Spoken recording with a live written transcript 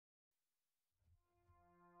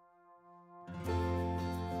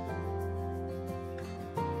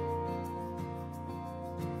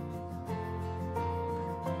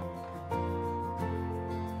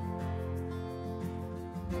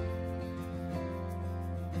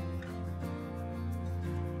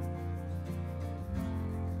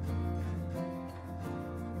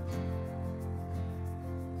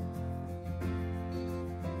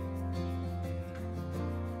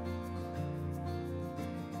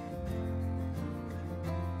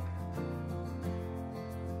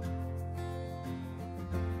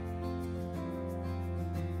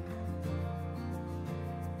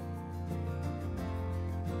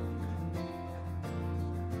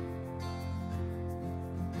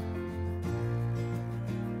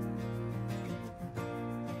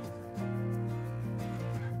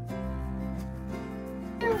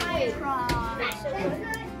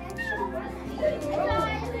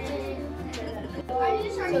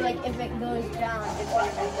So like if it goes down, it's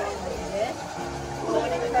gonna go like this. So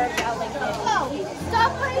when it starts out like this. Oh, stop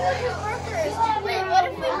playing with your markers. Wait, what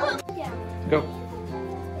if we put Go.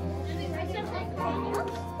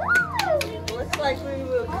 looks like we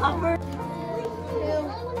were covered.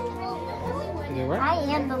 Did it work? I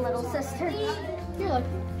am the little sister. Here, look.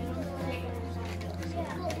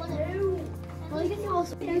 Well, you can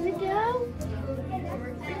also. Does it go?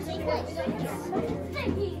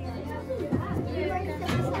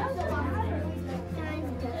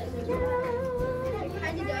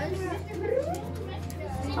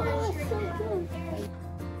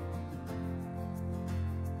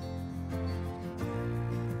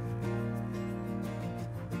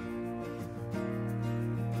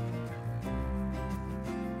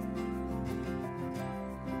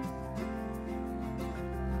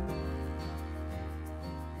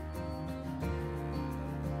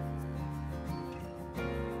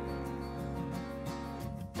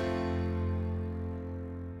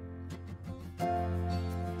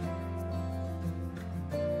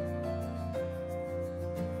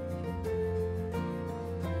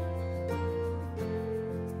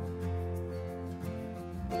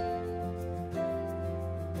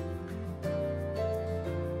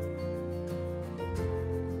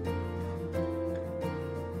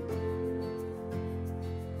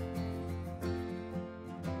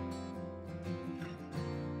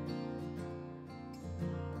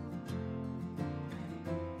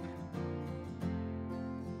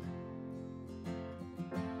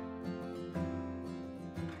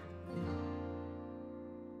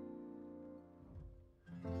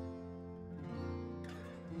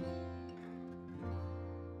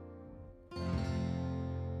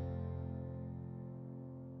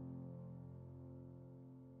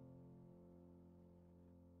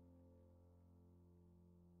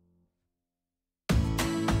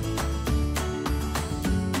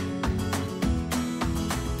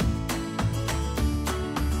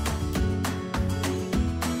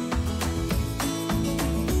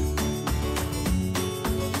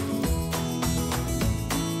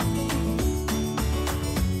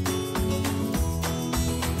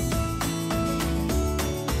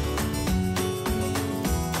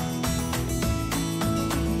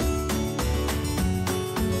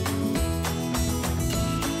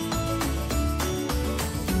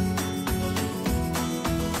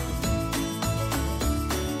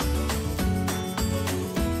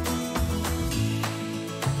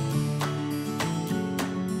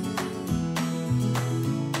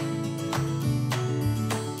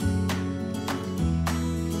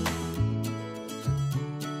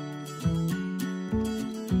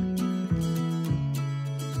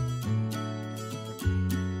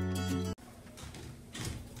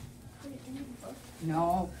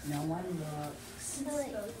 No, no one looks.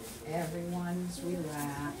 Everyone's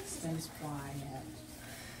relaxed and quiet.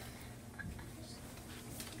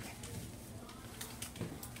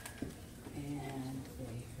 And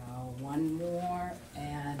there you go. One more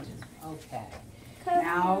and okay.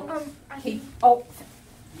 Now keep. Oh,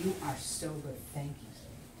 you are so good. Thank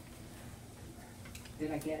you.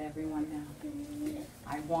 Did I get everyone now?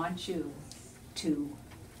 I want you to.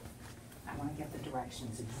 I want to get the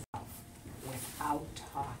directions itself without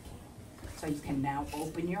talking. So you can now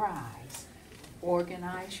open your eyes,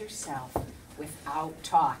 organize yourself without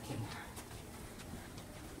talking.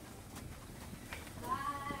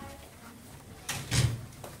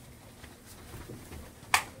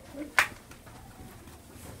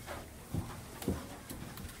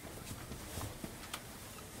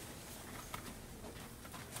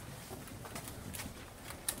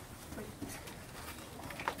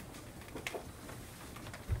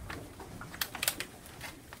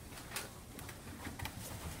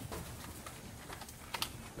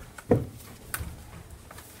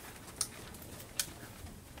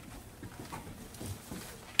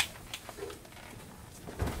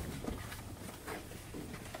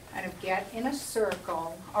 Get in a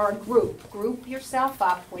circle or a group. Group yourself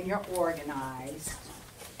up when you're organized.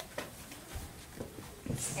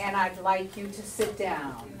 And I'd like you to sit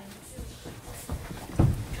down.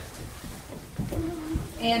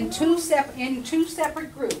 In two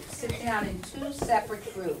separate groups. Sit down in two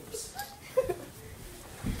separate groups.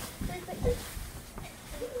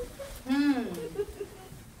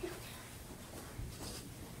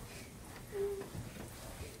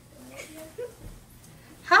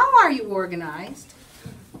 How are you organized?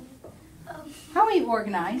 How are you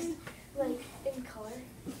organized? Like in color.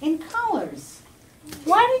 In colors.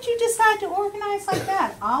 Why did you decide to organize like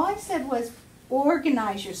that? All I said was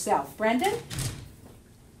organize yourself. Brendan?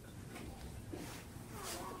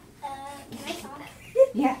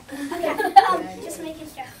 Yeah. Just making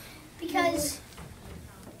sure. Because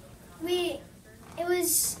it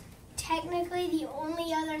was technically the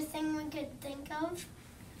only other thing we could think of.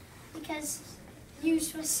 Because you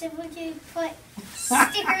specifically put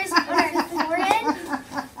stickers on our forehead.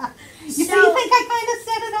 So you think I kind of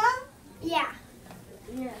set it up? Yeah.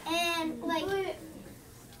 Yeah. And like,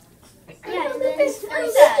 Yeah,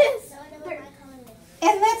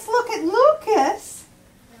 And let's look at Lucas.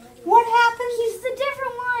 What happened? He's the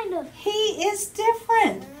different line. He is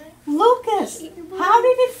different. Lucas, how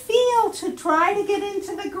did it feel to try to get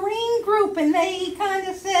into the green group and they kind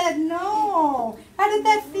of said no? How did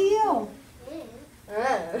that feel? We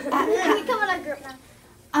come in a group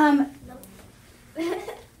now.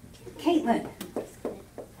 Caitlin.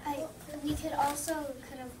 we could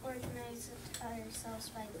have organized ourselves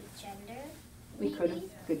by gender. We could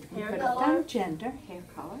have Hair done gender, hair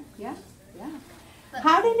color. Yeah, yeah.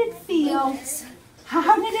 How did it feel?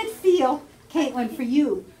 How did it feel, Caitlin, for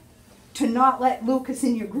you to not let Lucas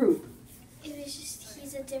in your group? It was just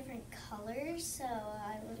he's a different color, so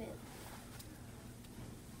I would have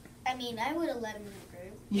let him in the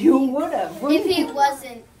group. You would have. If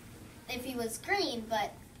he was green,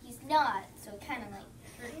 but he's not, so it kind of like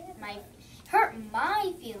hurt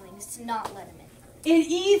my feelings to not let him in the group. It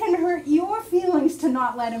even hurt your feelings to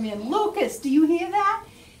not let him in. Lucas, do you hear that?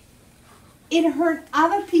 It hurt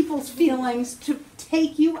other people's feelings to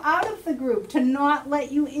take you out of the group, to not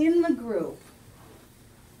let you in the group.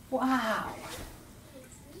 Wow.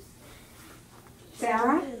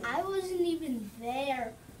 Sarah? I wasn't even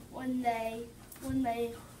there when they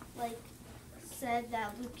like said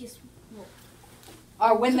that Lucas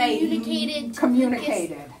Or when communicated. they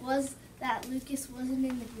communicated. Was that Lucas wasn't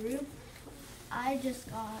in the group. I just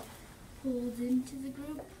got pulled into the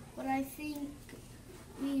group, but I think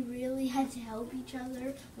we really had to help each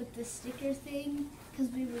other with the sticker thing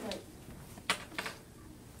because we were like.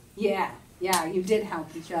 Yeah, you did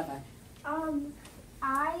help each other.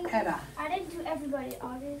 Hedda. I didn't do everybody,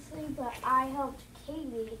 obviously, but I helped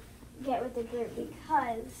Katie get with the group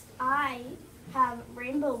because I have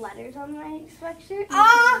rainbow letters on my sweatshirt.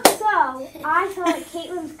 Ah! So I thought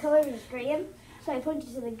Caitlin's color was green, so I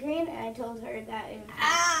pointed to the green and I told her that it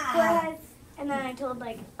was red. And then I told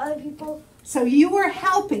like other people. So you were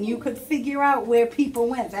helping. You could figure out where people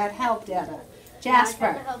went. That helped, Hedda. Jasper.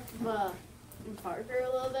 I kind of helped Parker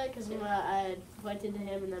a little bit because I had pointed to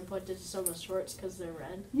him and then pointed to some of his shorts because they're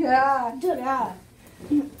red. Yeah.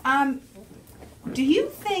 Do you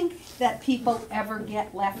think that people ever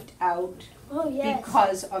get left out Oh yes.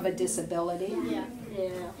 because of a disability? Yeah.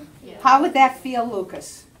 How would that feel,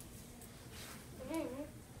 Lucas?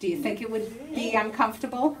 Do you think it would be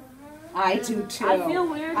uncomfortable? I do too. I feel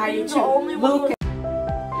weird I being do the too. only one with Lucas.